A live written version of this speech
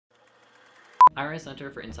IRI Center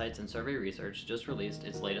for Insights and Survey Research just released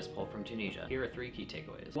its latest poll from Tunisia. Here are 3 key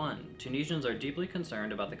takeaways. 1. Tunisians are deeply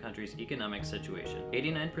concerned about the country's economic situation.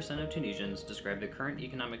 89% of Tunisians describe the current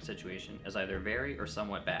economic situation as either very or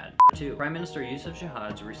somewhat bad. 2. Prime Minister Youssef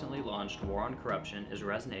Chahad's recently launched war on corruption is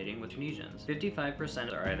resonating with Tunisians.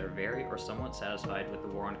 55% are either very or somewhat satisfied with the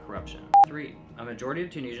war on corruption. 3. A majority of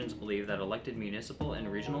Tunisians believe that elected municipal and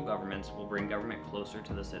regional governments will bring government closer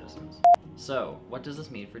to the citizens. So, what does this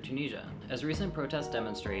mean for Tunisia? As recent protests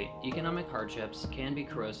demonstrate, economic hardships can be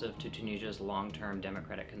corrosive to Tunisia's long-term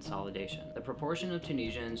democratic consolidation. The proportion of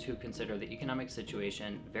Tunisians who consider the economic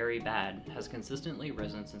situation very bad has consistently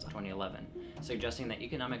risen since 2011, suggesting that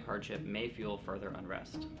economic hardship may fuel further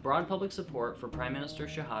unrest. Broad public support for Prime Minister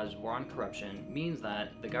Chahad's war on corruption means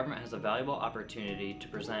that the government has a valuable opportunity to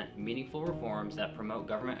present meaningful reforms that promote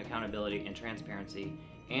government accountability and transparency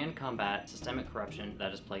and combat systemic corruption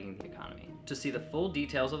that is plaguing the economy. To see the full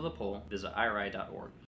details of the poll, visit iri.org.